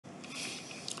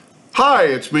Hi,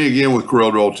 it's me again with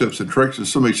Corel Tips and Tricks, and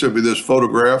somebody sent me this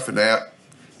photograph, and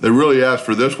they really asked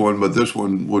for this one, but this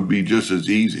one would be just as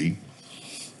easy.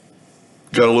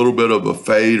 Got a little bit of a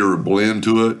fade or a blend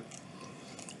to it.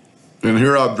 And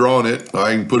here I've drawn it.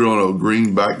 I can put it on a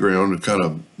green background to kind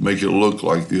of make it look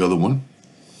like the other one.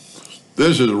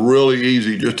 This is really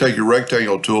easy. Just take your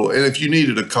rectangle tool, and if you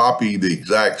needed to copy the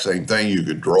exact same thing, you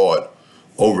could draw it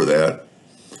over that.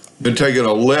 Then take an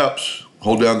ellipse,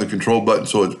 hold down the control button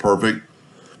so it's perfect,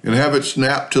 and have it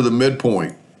snap to the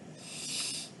midpoint.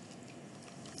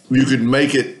 You could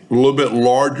make it a little bit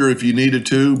larger if you needed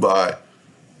to by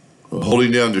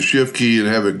holding down the shift key and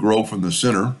have it grow from the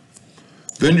center.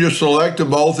 Then just select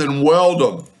them both and weld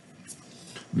them.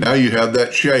 Now you have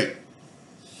that shape.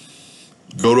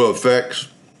 Go to Effects,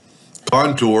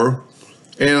 Contour,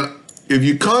 and if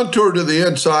you contour to the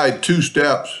inside 2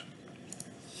 steps,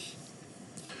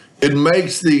 it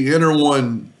makes the inner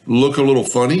one look a little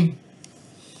funny.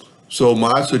 So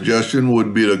my suggestion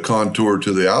would be to contour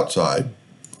to the outside.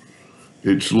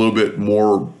 It's a little bit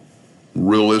more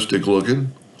realistic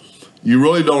looking. You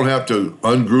really don't have to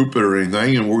ungroup it or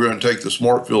anything, and we're going to take the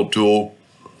Smart Fill tool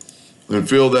and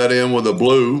fill that in with a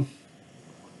blue.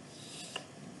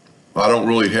 I don't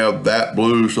really have that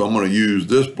blue, so I'm going to use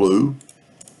this blue.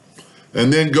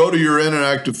 And then go to your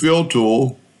Interactive Fill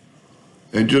tool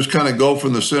and just kind of go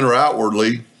from the center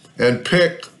outwardly and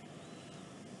pick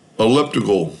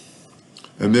elliptical,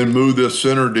 and then move this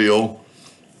center deal,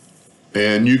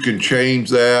 and you can change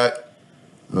that.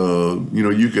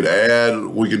 You could add,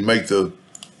 we can make the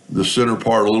center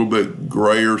part a little bit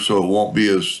grayer so it won't be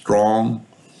as strong.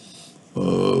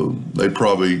 They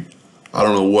probably, I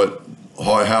don't know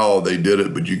how they did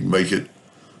it, but you can make it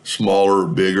smaller or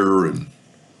bigger, and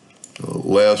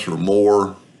less or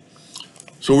more.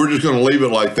 So we're just going to leave it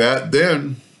like that.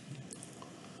 Then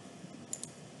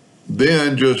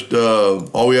just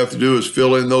all we have to do is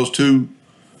fill in those two,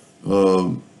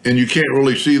 and you can't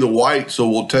really see the white, so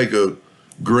we'll take a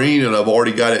green, and I've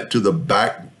already got it to the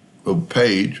back of the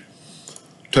page.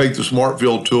 Take the Smart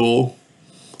Fill tool,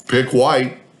 pick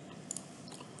white,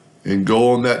 and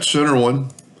go on that center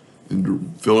one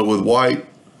and fill it with white.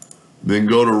 Then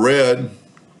go to red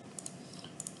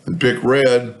and pick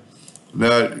red.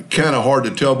 Now, it's kind of hard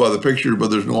to tell by the picture, but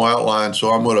there's no outline,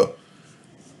 so I'm going to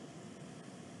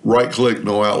right-click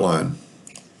no outline.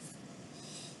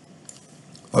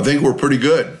 I think we're pretty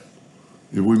good.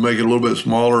 If we make it a little bit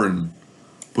smaller and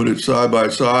put it side by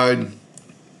side,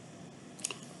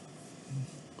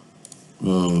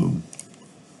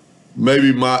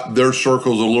 maybe their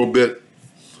circle's a little bit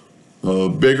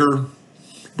bigger,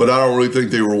 but I don't really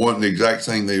think they were wanting the exact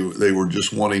thing. They were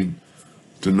just wanting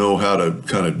to know how to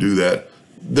kind of do that.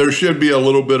 There should be a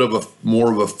little bit of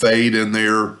more of a fade in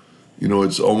there.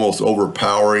 It's almost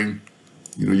overpowering.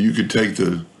 You could take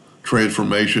the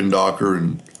transformation docker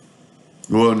and,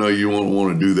 well, no, you won't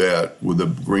want to do that with a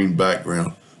green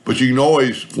background. But you can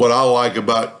always, what I like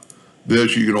about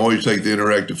this, you can always take the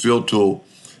Interactive Fill tool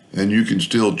and you can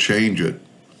still change it.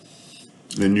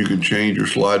 And you can change your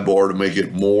slide bar to make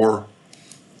it more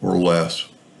or less.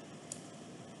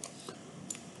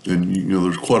 And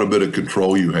there's quite a bit of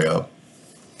control you have.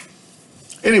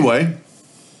 Anyway,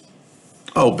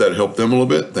 I hope that helped them a little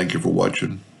bit. Thank you for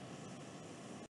watching.